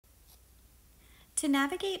To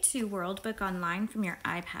navigate to Worldbook Online from your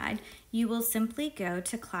iPad, you will simply go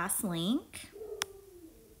to Class Link.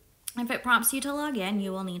 If it prompts you to log in,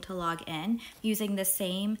 you will need to log in using the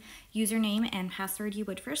same username and password you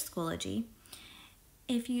would for Schoology.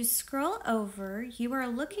 If you scroll over, you are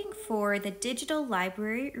looking for the Digital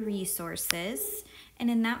Library Resources,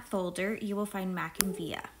 and in that folder, you will find Mac and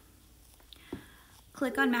VIA.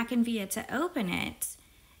 Click on Mac and VIA to open it.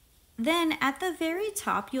 Then at the very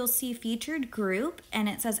top, you'll see Featured Group, and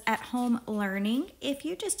it says At Home Learning. If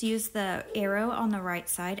you just use the arrow on the right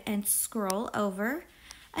side and scroll over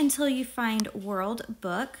until you find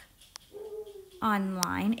Worldbook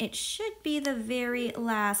Online, it should be the very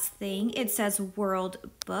last thing. It says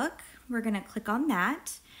Worldbook. We're going to click on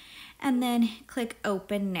that and then click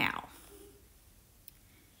Open Now.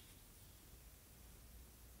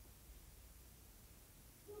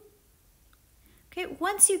 Okay,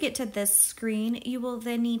 once you get to this screen, you will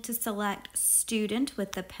then need to select Student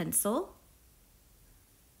with the pencil.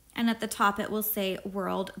 And at the top, it will say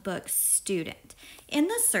Worldbook Student. In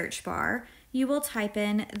the search bar, you will type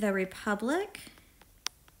in the Republic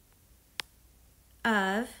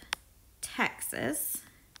of Texas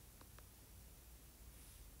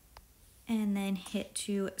and then hit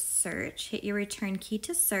to search. Hit your return key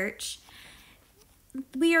to search.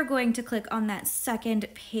 We are going to click on that second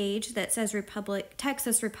page that says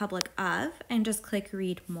Texas Republic of, and just click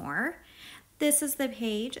Read More. This is the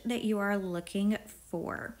page that you are looking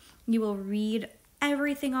for. You will read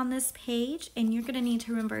everything on this page, and you're going to need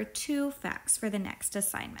to remember 2 facts for the next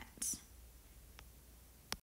assignment.